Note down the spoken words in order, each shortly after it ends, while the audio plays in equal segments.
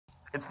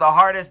It's the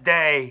hardest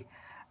day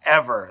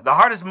ever. The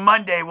hardest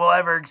Monday we'll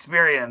ever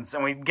experience,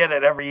 and we get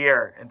it every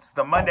year. It's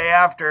the Monday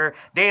after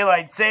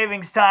daylight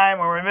savings time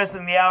where we're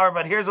missing the hour,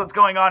 but here's what's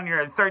going on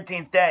here, the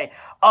 13th day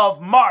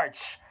of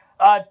March.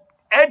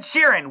 Ed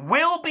Sheeran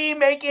will be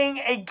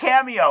making a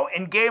cameo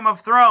in Game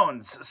of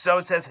Thrones,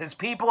 so says his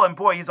people, and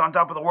boy, he's on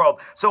top of the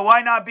world. So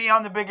why not be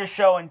on the biggest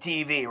show in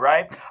TV,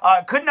 right?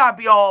 Could not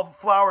be all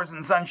flowers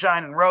and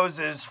sunshine and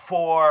roses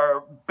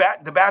for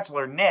the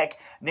Bachelor, Nick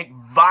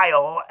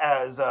Viall,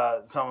 as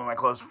some of my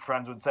close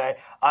friends would say.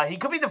 He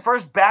could be the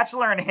first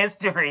Bachelor in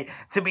history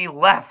to be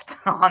left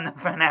on the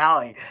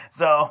finale.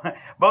 So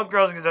both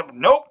girls can say,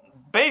 nope,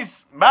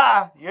 base,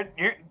 bye,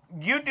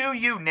 you do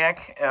you,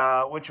 Nick,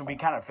 which would be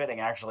kind of fitting,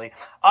 actually.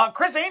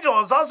 Criss Angel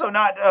is also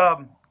not,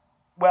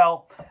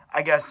 well,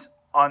 I guess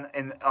on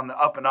the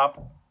up and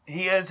up.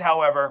 He is,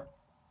 however,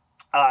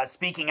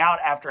 speaking out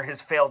after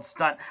his failed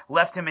stunt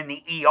left him in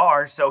the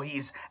ER, so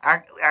he's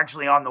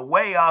actually on the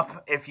way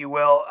up, if you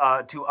will,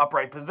 to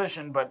upright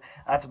position, but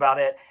that's about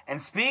it.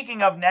 And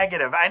speaking of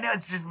negative, I know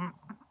it's just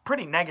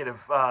pretty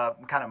negative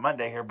kind of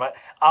Monday here, but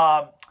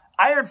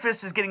Iron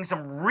Fist is getting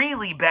some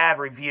really bad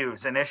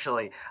reviews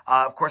initially.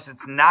 Of course,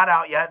 it's not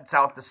out yet. It's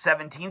out the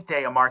 17th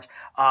day of March.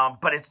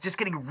 But it's just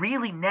getting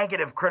really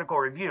negative critical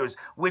reviews,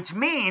 which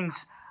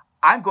means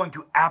I'm going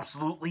to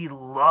absolutely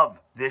love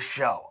this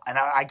show. And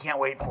I can't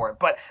wait for it.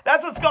 But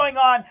that's what's going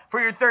on for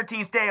your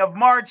 13th day of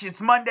March.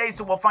 It's Monday,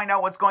 so we'll find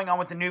out what's going on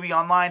with the Newbie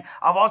Online.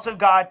 I've also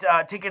got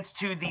tickets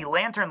to the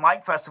Lantern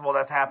Light Festival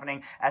that's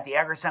happening at the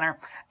Agri Center.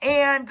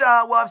 And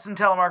we'll have some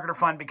telemarketer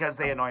fun because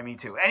they annoy me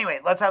too. Anyway,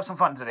 let's have some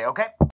fun today, okay?